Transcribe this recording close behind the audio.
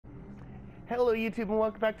Hello YouTube and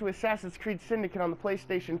welcome back to Assassin's Creed Syndicate on the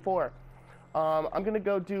PlayStation 4. I'm gonna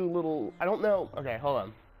go do a little, I don't know, okay, hold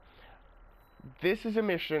on. This is a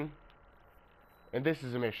mission, and this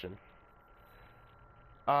is a mission.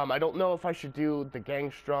 I don't know if I should do the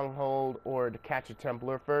gang stronghold or to catch a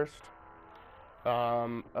Templar first.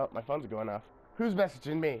 Oh, my phone's going off. Who's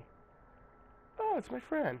messaging me? Oh, it's my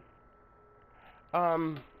friend.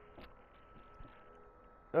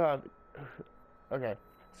 Okay.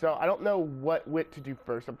 So, I don't know what wit to do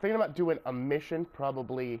first. I'm thinking about doing a mission,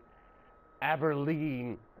 probably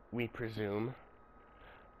Aberline, we presume.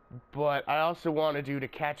 But I also want to do to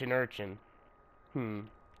catch an urchin.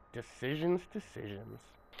 Decisions.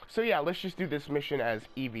 So yeah, let's just do this mission as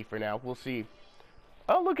Evie for now. We'll see.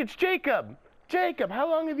 Oh, look, it's Jacob! Jacob, how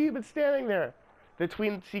long have you been standing there? The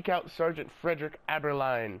twin seek out Sergeant Frederick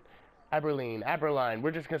Aberline. Aberline. We're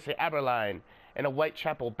just gonna say Aberline. In a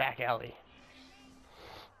Whitechapel back alley.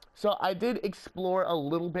 So I did explore a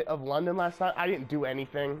little bit of London last night. I didn't do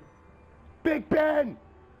anything. Big Ben!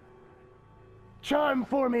 Chime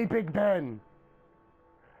for me, Big Ben!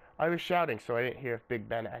 I was shouting, so I didn't hear if Big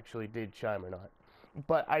Ben actually did chime or not.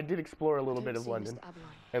 But I did explore a little bit of London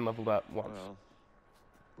and leveled up once. Well,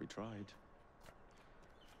 we tried.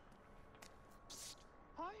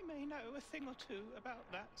 I may know a thing or two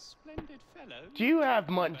about that splendid fellow. Do you have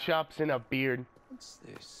mutton chops and a beard? What's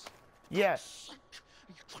this? Yes.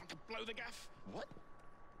 Are you trying to blow the gaff? What?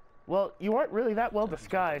 Well, you aren't really that well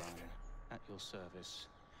disguised. At your service.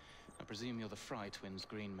 I presume you're the Fry twins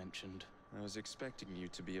Green mentioned. I was expecting you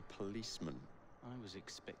to be a policeman. I was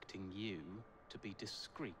expecting you to be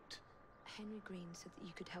discreet. Henry Green said that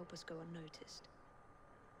you could help us go unnoticed.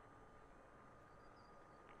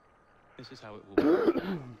 This is how it will work.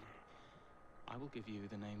 I will give you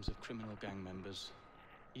the names of criminal gang members.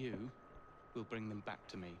 You will bring them back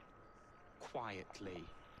to me. Quietly.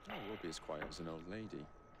 Oh, we'll be as quiet as an old lady.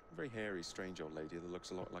 A very hairy, strange old lady that looks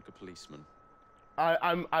a lot like a policeman.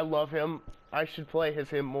 I love him. I should play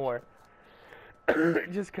him more.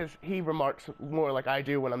 Just because he remarks more like I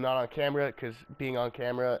do when I'm not on camera, because being on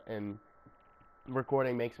camera and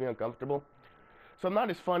recording makes me uncomfortable. So I'm not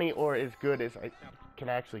as funny or as good as I can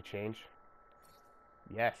actually change.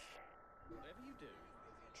 Yes. Whatever you do,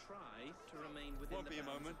 try to remain within the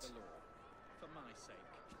bounds of the law, for my sake.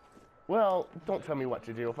 Well, don't tell me what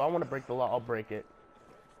to do. If I want to break the law, I'll break it.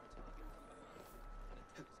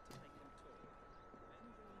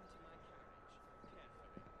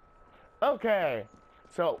 Okay.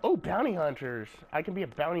 So, oh, bounty hunters. I can be a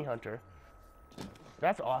bounty hunter.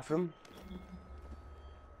 That's awesome.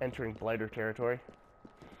 Entering blighter territory.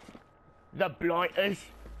 The blighters.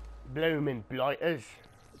 Bloomin' blighters.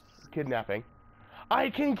 Kidnapping. I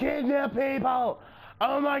can kidnap people!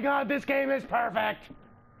 Oh my god, this game is perfect!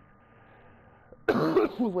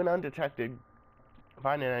 When undetected,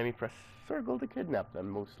 find an enemy, press circle to kidnap them.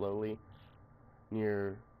 Move slowly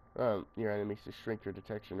near enemies to shrink your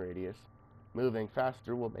detection radius. Moving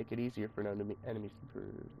faster will make it easier for enemies to...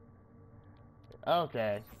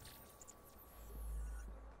 Okay.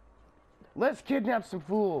 Let's kidnap some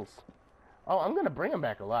fools. Oh, I'm gonna bring them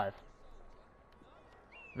back alive.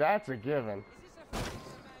 That's a given.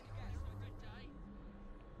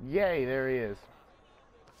 Yay, there he is.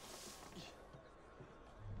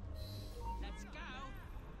 Let's go.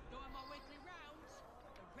 Doing my weekly rounds.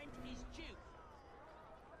 The rent is due.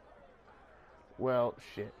 Well,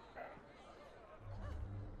 shit.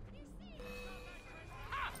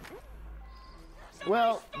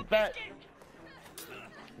 Well, that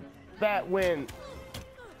went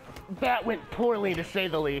poorly, to say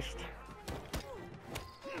the least.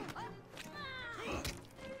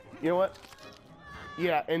 You know what?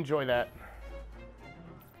 Yeah, enjoy that.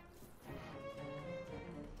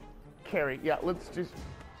 Carrie, yeah, let's just...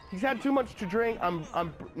 He's had too much to drink.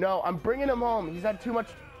 No, I'm bringing him home. He's had too much...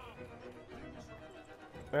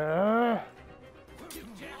 Ow.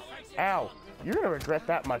 You're gonna regret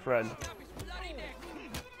that, my friend.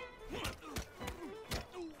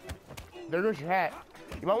 There goes your hat.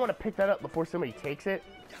 You might want to pick that up before somebody takes it.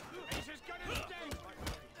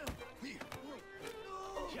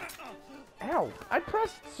 Ow! I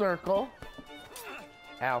pressed circle.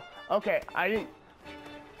 Ow. Okay, I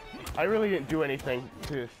really didn't do anything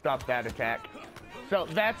to stop that attack. So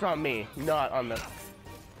that's on me, not on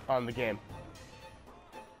the game.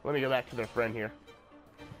 Let me go back to their friend here.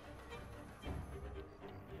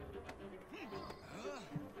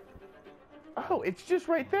 Oh, it's just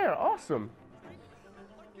right there. Awesome.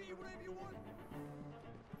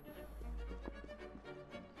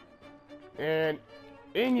 And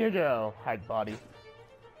in you go, hide body.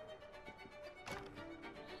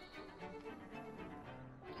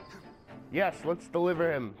 Yes, let's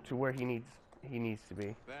deliver him to where he needs to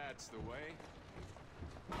be. That's the way.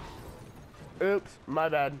 Oops, my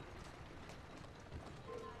bad.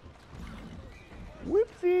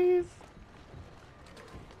 Whoopsies.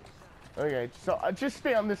 Okay, so just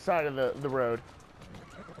stay on this side of the road.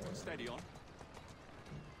 Steady on.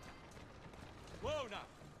 Whoa, now.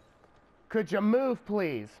 Could you move,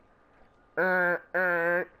 please?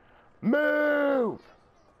 Move!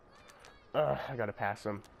 I gotta pass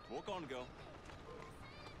him. Walk on, girl.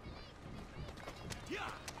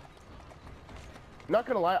 Not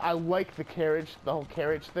gonna lie, I like the carriage, the whole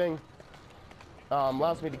carriage thing.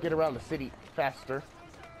 Allows me to get around the city faster.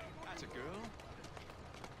 That's a girl.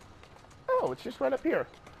 Oh, it's just right up here.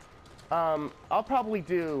 I'll probably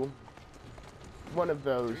do one of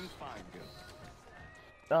those. Doing fine,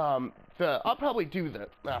 girl. I'll probably do the,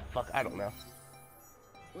 fuck, I don't know.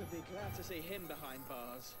 Would be glad to see him behind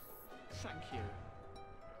bars. Thank you.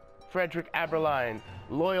 Frederick Aberline,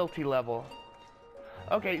 loyalty level.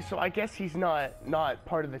 Okay, so I guess he's not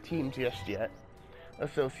part of the team just yet.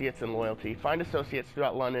 Associates and loyalty. Find associates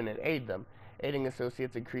throughout London and aid them. Aiding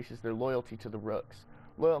associates increases their loyalty to the Rooks.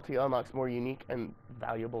 Loyalty unlocks more unique and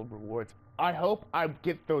valuable rewards. I hope I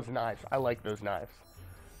get those knives. I like those knives.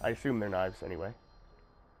 I assume they're knives anyway.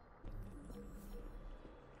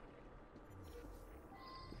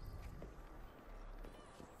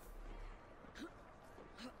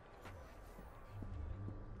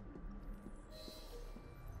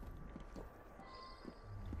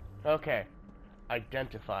 Okay.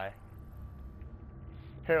 Identify.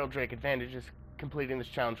 Harold Drake advantages. Completing this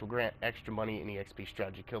challenge will grant extra money in EXP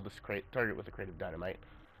strategy. Kill this target with a crate of dynamite.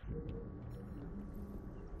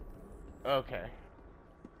 Okay.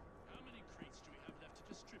 How many crates do we have left to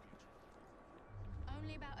distribute?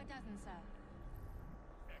 Only about a dozen, sir.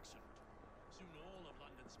 Excellent. Soon all of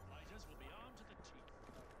London's blighters will be armed to the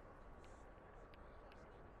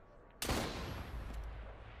teeth.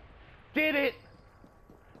 Did it!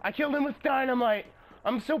 I killed him with dynamite.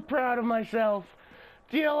 I'm so proud of myself.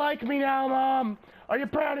 Do you like me now, Mom? Are you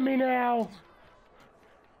proud of me now?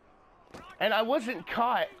 And I wasn't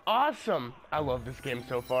caught. Awesome. I love this game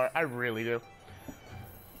so far. I really do.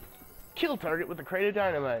 Kill target with a crate of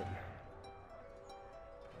dynamite.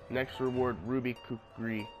 Next reward, Ruby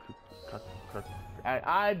Kukri.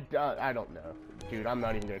 I don't know. Dude, I'm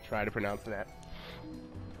not even going to try to pronounce that.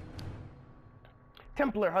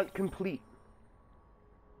 Templar hunt complete.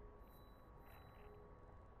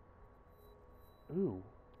 Ooh.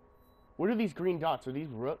 What are these green dots? Are these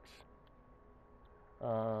rooks?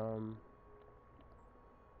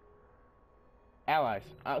 Allies.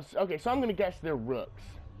 Okay, so I'm gonna guess they're rooks.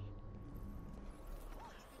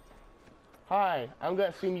 Hi, I'm gonna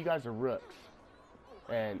assume you guys are rooks.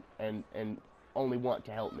 And only want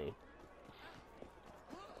to help me.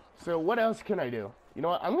 So what else can I do? You know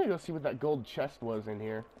what? I'm gonna go see what that gold chest was in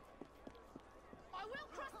here. I will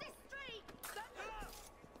cross this street!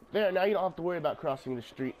 There, now you don't have to worry about crossing the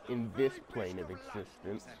street in this plane of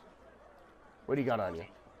existence. What do you got on you?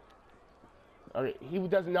 Okay, he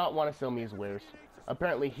does not want to sell me his wares.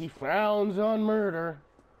 Apparently, he frowns on murder.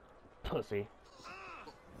 Pussy.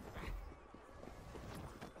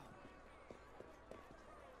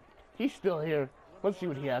 He's still here. Let's see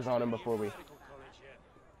what he has on him before we...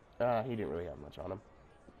 he didn't really have much on him.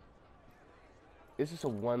 Is this a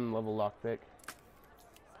 1-level lockpick?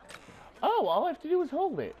 Oh, all I have to do is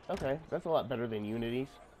hold it. Okay, that's a lot better than Unity's.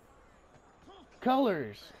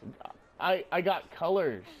 Colors. I got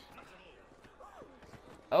colors.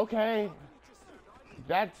 Okay.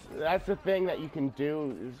 That's a thing that you can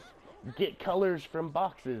do, is get colors from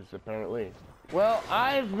boxes, apparently. Well,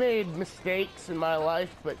 I've made mistakes in my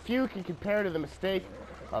life, but few can compare to the mistake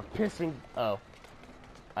of pissing... Oh.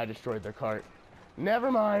 I destroyed their cart.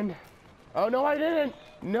 Never mind. Oh, no, I didn't.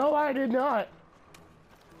 No, I did not.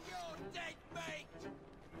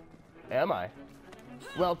 Am I?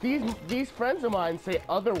 Well, these friends of mine say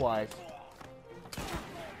otherwise.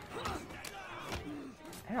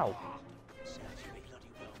 Ow.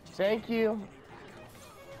 Thank you.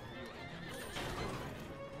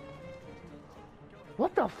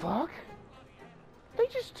 What the fuck? They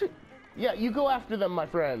just took... Yeah, you go after them, my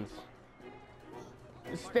friends.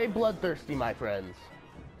 Stay bloodthirsty, my friends.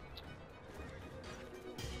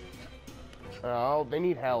 Oh, they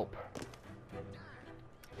need help.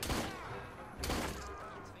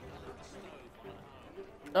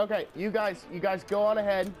 Okay, you guys go on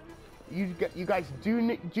ahead. You guys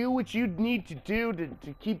do what you need to do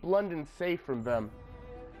to keep London safe from them.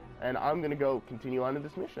 And I'm gonna go continue on to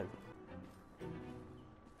this mission.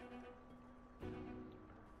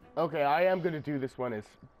 Okay, I am gonna do this one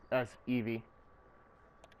as Evie.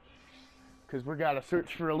 because we gotta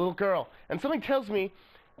search for a little girl. And something tells me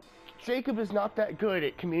Jacob is not that good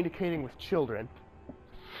at communicating with children.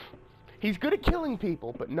 He's good at killing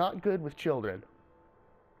people, but not good with children.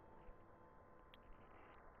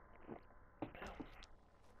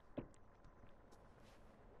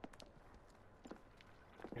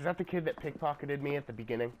 Is that the kid that pickpocketed me at the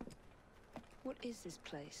beginning? What is this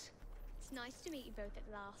place? It's nice to meet you both at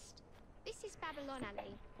last. This is Babylon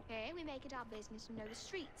Alley. Here we make it our business to know the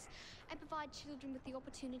streets and provide children with the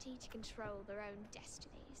opportunity to control their own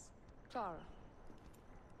destinies. Clara.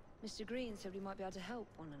 Mr. Green said we might be able to help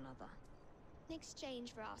one another. In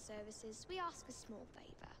exchange for our services, we ask a small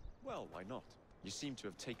favor. Well, why not? You seem to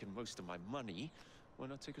have taken most of my money. Why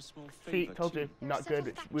not take a small favor? See, told you, There are not good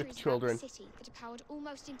several with factories children. around the city that are powered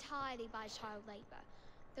almost entirely by child labor.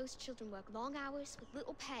 Those children work long hours with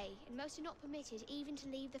little pay, and most are not permitted even to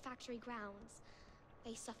leave the factory grounds.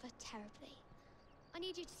 They suffer terribly. I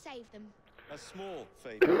need you to save them. A small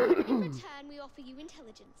favor. In return, we offer you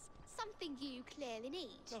intelligence, something you clearly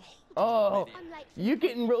need. Oh, I'm late for you the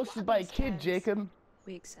getting plane. roasted What by are a these kid, terms? Jacob.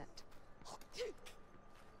 We accept.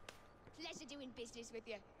 Pleasure doing business with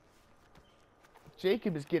you.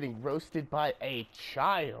 Jacob is getting roasted by a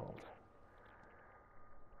child.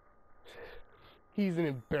 He's an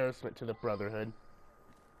embarrassment to the Brotherhood.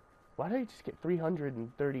 Why did I just get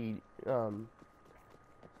 330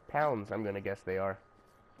 pounds? I'm gonna guess they are.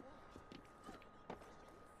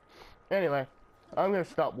 Anyway, I'm gonna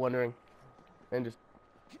stop wondering and just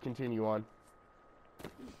continue on.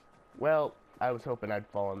 Well, I was hoping I'd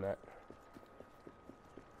fall on that.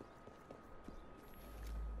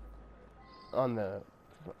 On the...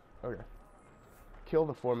 Okay. Kill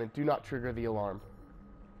the foreman. Do not trigger the alarm.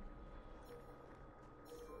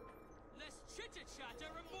 Less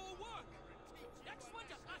chitter-chatter and more work. Next one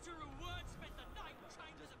to utter a word spent the night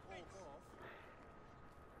trying to fix.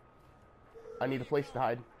 I need a place to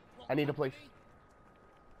hide. I need a place.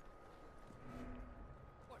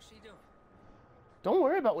 What's she doing? Don't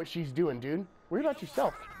worry about what she's doing, dude. Worry about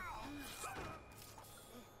yourself.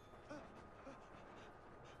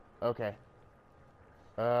 Okay.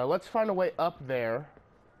 Let's find a way up there,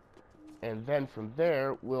 and then from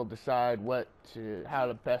there we'll decide how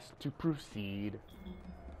to best to proceed.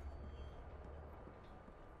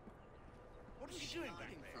 What is she doing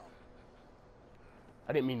back there?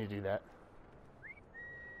 I didn't mean to do that.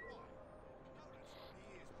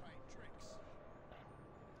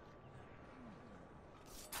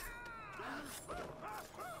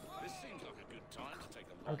 This seems like a good time to take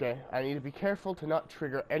a look. Okay, I need to be careful to not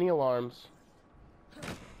trigger any alarms.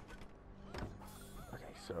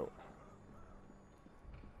 Okay, so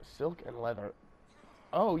silk and leather.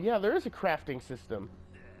 Oh yeah, there is a crafting system,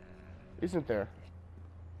 isn't there?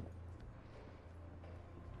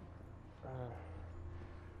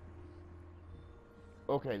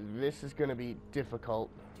 Okay, this is gonna be difficult.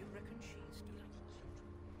 Do you reckon she's doing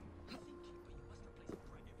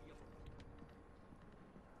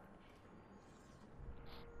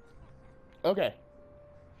Okay.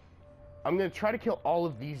 I'm gonna try to kill all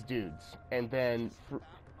of these dudes, and then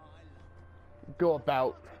go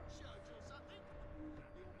about.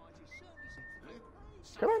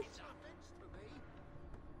 Come on.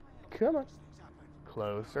 Come on.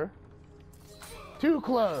 Closer. Too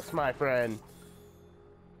close, my friend.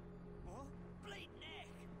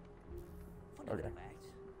 Okay.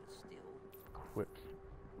 Quick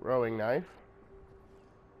throwing knife.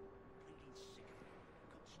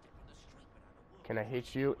 Can I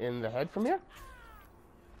hit you in the head from here?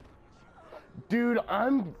 Dude,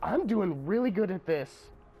 I'm doing really good at this.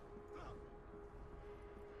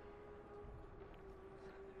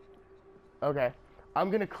 Okay. I'm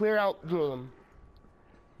gonna clear out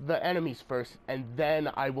the enemies first, and then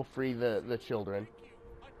I will free the children.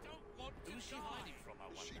 Who's she hiding from, I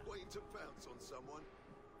wonder? She waiting to pounce on someone?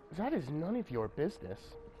 That is none of your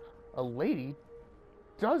business. A lady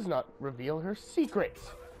does not reveal her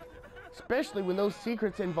secrets. Especially when those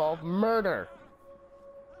secrets involve murder.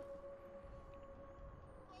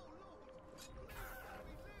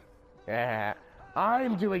 Yeah,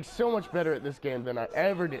 I'm doing so much better at this game than I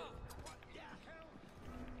ever did.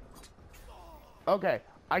 Okay,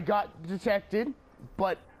 I got detected,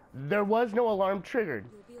 but there was no alarm triggered.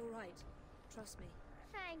 You'll be alright. Trust me.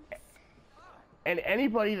 Thanks. And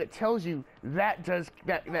anybody that tells you that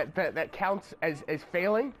counts as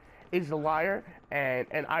failing is a liar,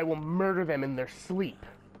 and I will murder them in their sleep.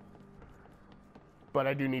 But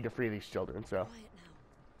I do need to free these children, so. Quiet now.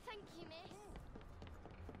 Thank you,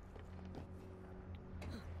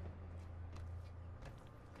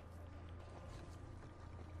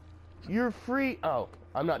 miss. You're free. Oh,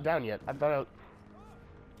 I'm not down yet. I thought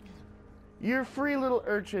You're free, little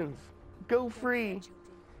urchins. Go free.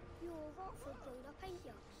 You're a Rockford builder, ain't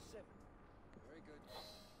you?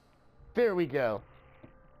 There we go.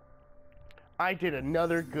 I did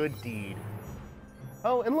another good deed.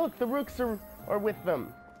 Oh, and look, the rooks are with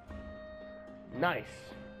them. Nice.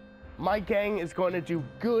 My gang is going to do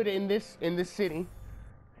good in this city.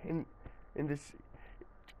 In this.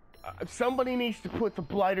 Somebody needs to put the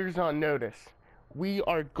blighters on notice. We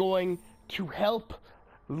are going to help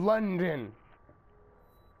London.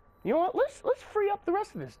 You know what? Let's free up the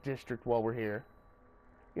rest of this district while we're here.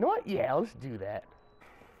 You know what? Yeah, let's do that.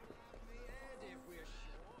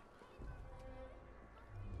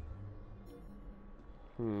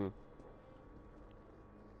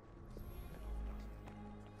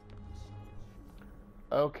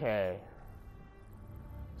 Okay.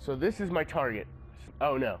 So this is my target.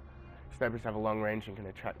 Oh no. Snipers have a long range and can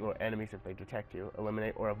attract more enemies if they detect you.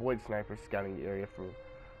 Eliminate or avoid snipers scouting the area from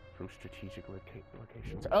strategic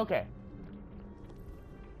locations. Okay.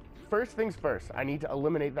 First things first, I need to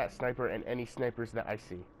eliminate that sniper and any snipers that I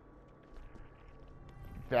see.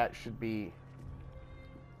 That should be...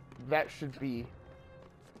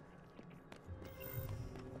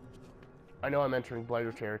 I know I'm entering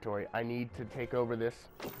blighter territory. I need to take over this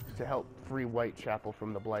to help free Whitechapel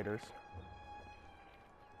from the blighters.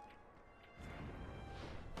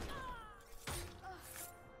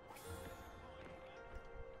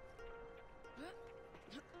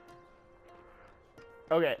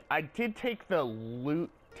 Okay, I did take the loot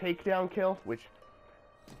takedown kill, which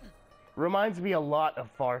reminds me a lot of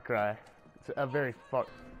Far Cry. It's a very far...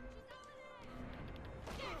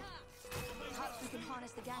 Perhaps we can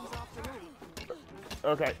harness the gangs after all.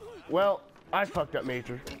 Okay, well, I fucked up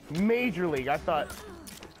Major League. I thought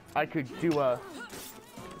I could do a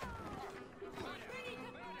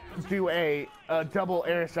double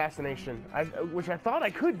air assassination, which I thought I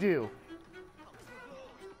could do.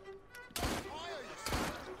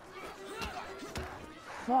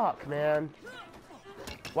 Fuck, man.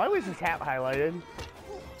 Why was his hat highlighted?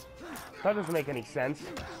 That doesn't make any sense.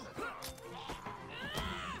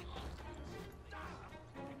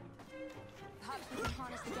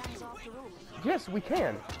 Yes, we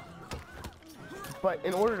can. But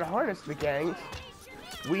in order to harness the gangs,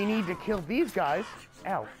 we need to kill these guys.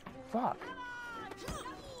 Ow, fuck.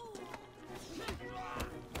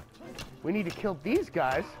 We need to kill these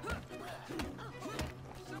guys.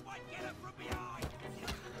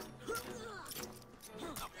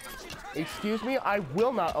 Excuse me, I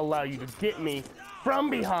will not allow you to get me from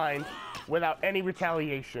behind without any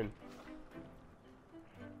retaliation.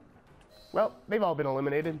 Well, they've all been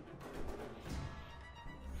eliminated.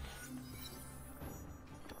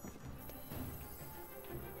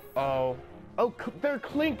 Oh, they're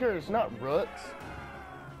clinkers, not rooks.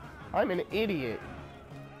 I'm an idiot.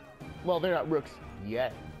 Well, they're not rooks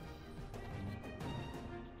yet.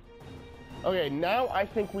 Okay, now I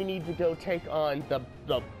think we need to go take on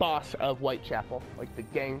the boss of Whitechapel, like the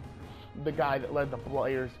gang, the guy that led the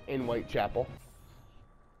players in Whitechapel.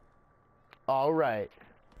 All right.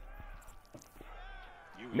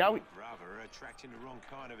 You and Now your brother are attracting the wrong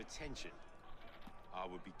kind of attention. I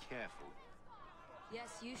would be careful.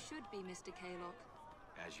 Yes, you should be, Mr. Kaylock.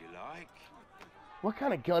 As you like. What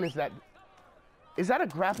kind of gun is that? Is that a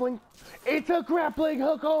grappling? It's a grappling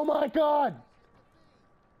hook, oh my god!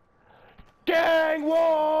 Gang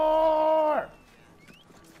war!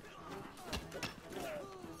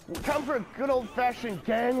 Come for a good old-fashioned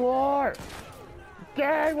gang war!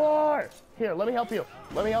 Gang war! Here, let me help you.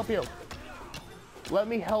 Let me help you. Let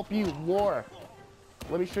me help you war.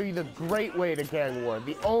 Let me show you the great way to gang war.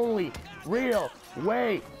 The only real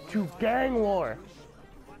way to gang war.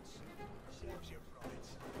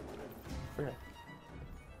 Okay.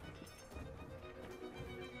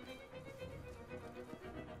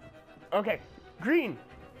 Okay, green.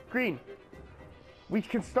 We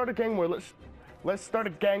can start a gang war. Let's start a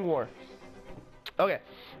gang war. Okay.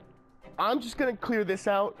 I'm just gonna clear this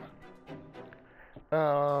out.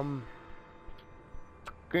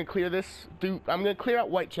 Gonna clear this. I'm gonna clear out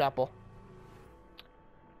Whitechapel.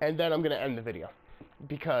 And then I'm gonna end the video.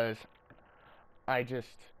 Because I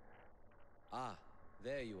just... Ah,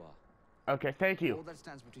 there you are. Okay, thank you. All that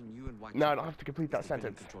stands between you and Whitechapel. No, I don't have to complete that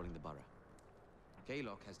sentence. Controlling the borough.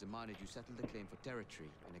 Kaylock has demanded you settle the claim for territory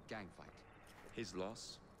in a gang fight. His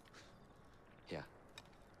loss? Here.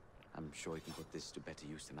 I'm sure he can put this to better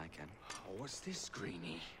use than I can. Oh, what's this,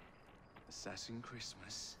 Greenie? Assassin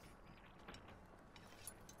Christmas.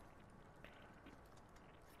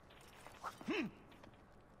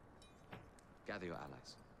 Gather your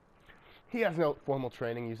allies. He has no formal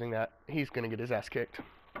training using that. He's gonna get his ass kicked.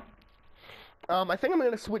 I think I'm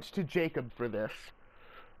gonna switch to Jacob for this.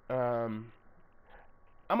 I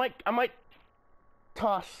might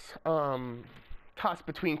toss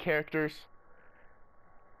between characters,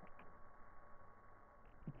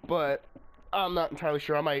 but I'm not entirely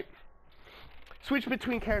sure. I might switch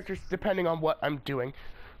between characters depending on what I'm doing.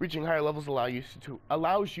 Reaching higher levels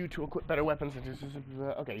allows you to equip better weapons.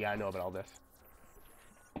 Okay, yeah, I know about all this.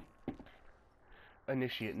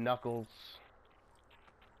 Initiate Knuckles.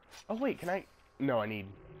 Oh wait, can I? No, I need.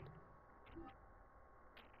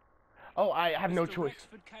 Oh, I have no choice.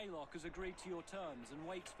 Rexford Kaylock has agreed to your terms and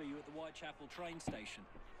waits for you at the Whitechapel train station.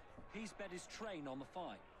 He's bet his train on the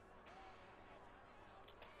fight.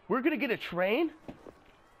 We're gonna get a train?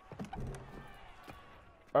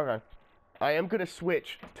 Okay. I am gonna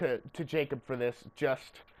switch to Jacob for this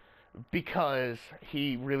just because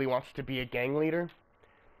he really wants to be a gang leader.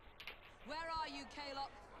 Where are you, Kaylock?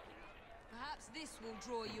 Perhaps this will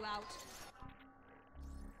draw you out.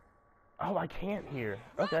 Oh, I can't hear.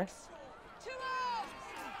 Okay. 2 arms!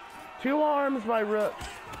 2 arms, my rooks.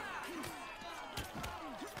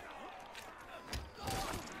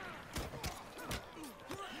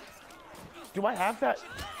 Do I have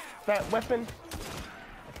that weapon?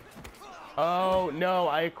 Oh, no,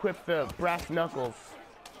 I equipped the brass knuckles.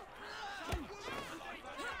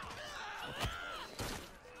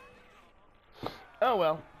 Oh,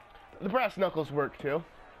 well. The brass knuckles work, too.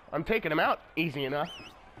 I'm taking them out easy enough.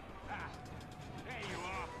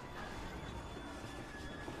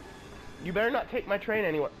 You better not take my train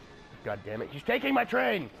anywhere. God damn it, he's taking my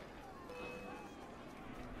train!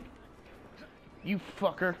 You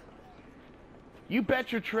fucker. You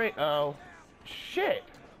bet your train. Oh. Shit.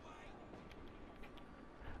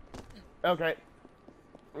 Okay.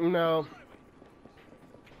 No.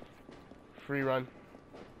 Free run.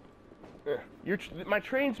 My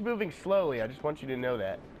train's moving slowly. I just want you to know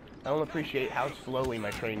that. I don't appreciate how slowly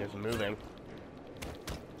my train is moving.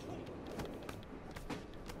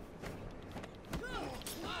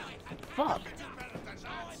 Fuck.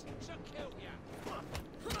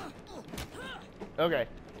 Okay.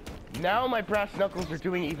 Now my brass knuckles are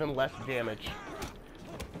doing even less damage.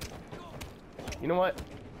 You know what?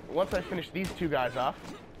 Once I finish these 2 guys off...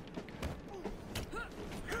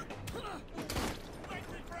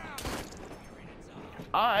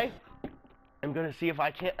 I am gonna see if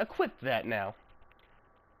I can't equip that now.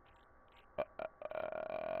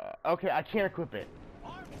 Okay, I can't equip it.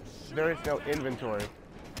 There is no inventory.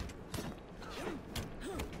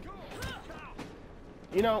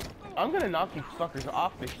 You know, I'm gonna knock you fuckers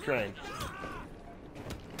off this train.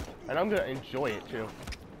 And I'm gonna enjoy it too.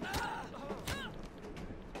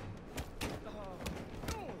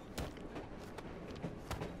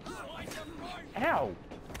 Ow!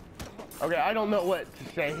 Okay, I don't know what to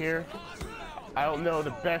say here. I don't know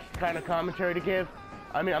the best kind of commentary to give.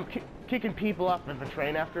 I mean, I'm kicking people off of a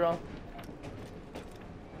train after all.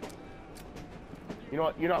 You know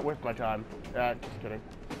what? You're not worth my time. Just kidding.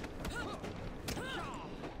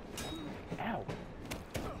 Ow.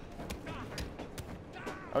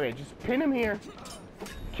 Okay, just pin him here.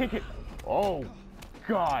 Kick it. Oh,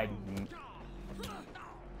 God.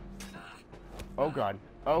 Oh, God.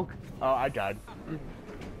 Oh, I died.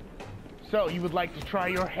 So, you would like to try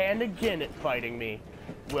your hand again at fighting me?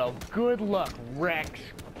 Well, good luck, Rex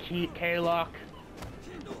Kaylock.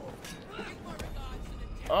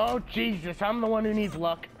 Oh, Jesus, I'm the one who needs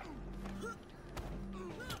luck.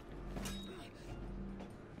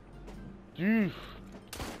 Oof.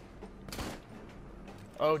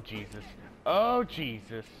 Oh, Jesus. Oh,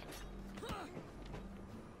 Jesus.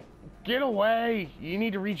 Get away! You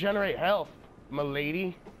need to regenerate health, my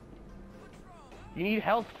lady. You need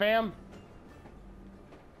health, fam.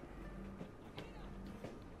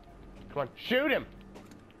 Come on, shoot him!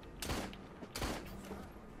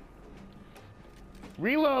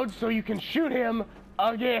 Reload so you can shoot him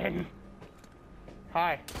again!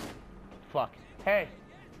 Hi. Fuck. Hey.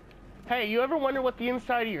 Hey, you ever wonder what the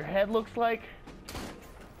inside of your head looks like?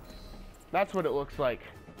 That's what it looks like.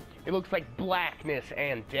 It looks like blackness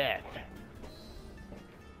and death.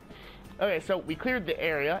 Okay, so we cleared the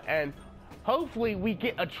area, and hopefully we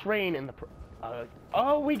get a train in the...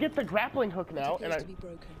 oh, we get the grappling hook now, and I...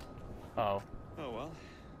 Oh. Oh well,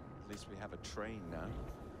 at least we have a train now.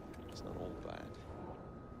 It's not all bad.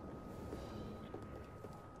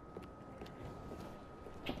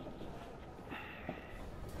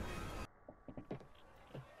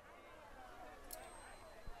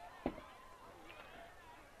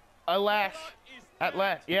 Alas, at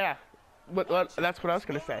last, yeah. That's what I was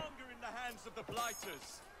gonna say.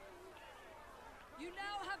 You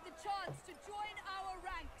now have the chance to join our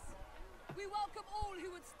ranks. We welcome all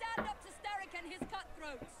who would stand up to Starrick and his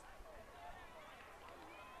cutthroats.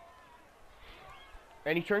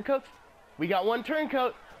 Any turncoats? We got one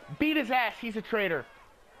turncoat. Beat his ass. He's a traitor.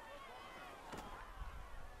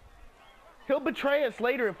 He'll betray us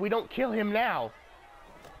later if we don't kill him now.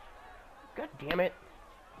 God damn it.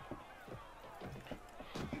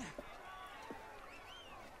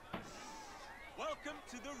 Welcome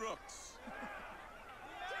to the Rooks.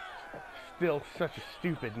 Still such a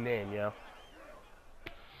stupid name, yo.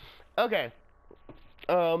 Okay.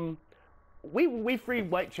 We freed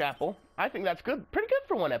Whitechapel. I think that's good. Pretty good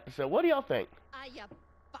for one episode. What do y'all think? Ah, you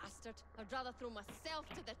bastard. I'd rather throw myself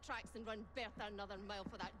to the tracks than run Bertha another mile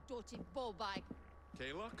for that doty ball bag.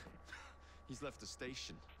 Kaylock? He's left the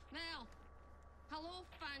station. Mel. Hello,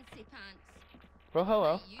 fancy pants. Well,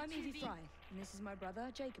 hello. I'm Evie Fry, and this is my brother,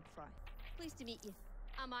 Jacob Fry. Pleased to meet you.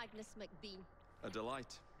 I'm Agnes McBean. A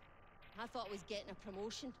delight. I thought I was getting a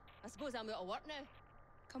promotion. I suppose I'm out of work now.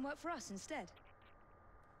 Come work for us instead.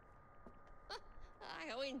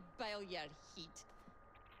 I won't bile your heat.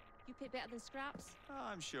 You pay better than scraps?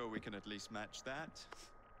 I'm sure we can at least match that.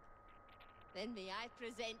 Then may I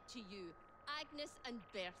present to you Agnes and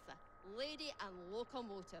Bertha, lady and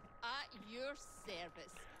locomotive, at your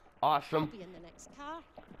service. Awesome. I'll be in the next car.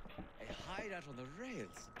 A hideout on the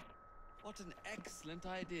rails. What an excellent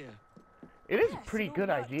idea. It is Yes, a pretty it all good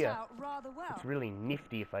worked idea. out rather well. It's really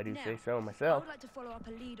nifty if I do Now, say so I myself. would like to follow up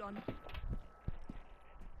a lead on...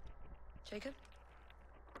 Jacob?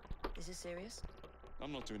 Is this serious?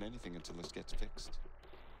 I'm not doing anything until this gets fixed.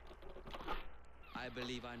 I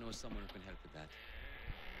believe I know someone who can help with that.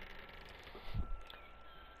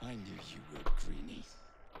 I knew you would, Greenie.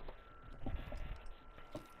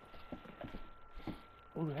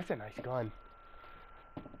 Ooh, that's a nice gun.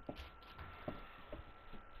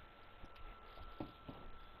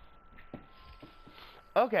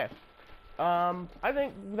 Okay. I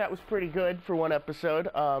think that was pretty good for one episode.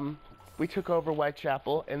 We took over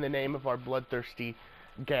Whitechapel in the name of our bloodthirsty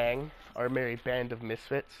gang, our merry band of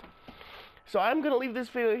misfits. So I'm gonna leave this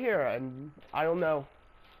video here, and I don't know,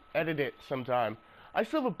 edit it sometime. I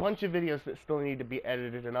still have a bunch of videos that still need to be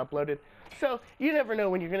edited and uploaded, so you never know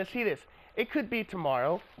when you're gonna see this. It could be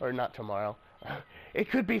tomorrow, or not tomorrow. It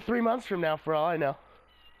could be 3 months from now for all I know.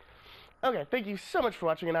 Okay, thank you so much for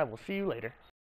watching, and I will see you later.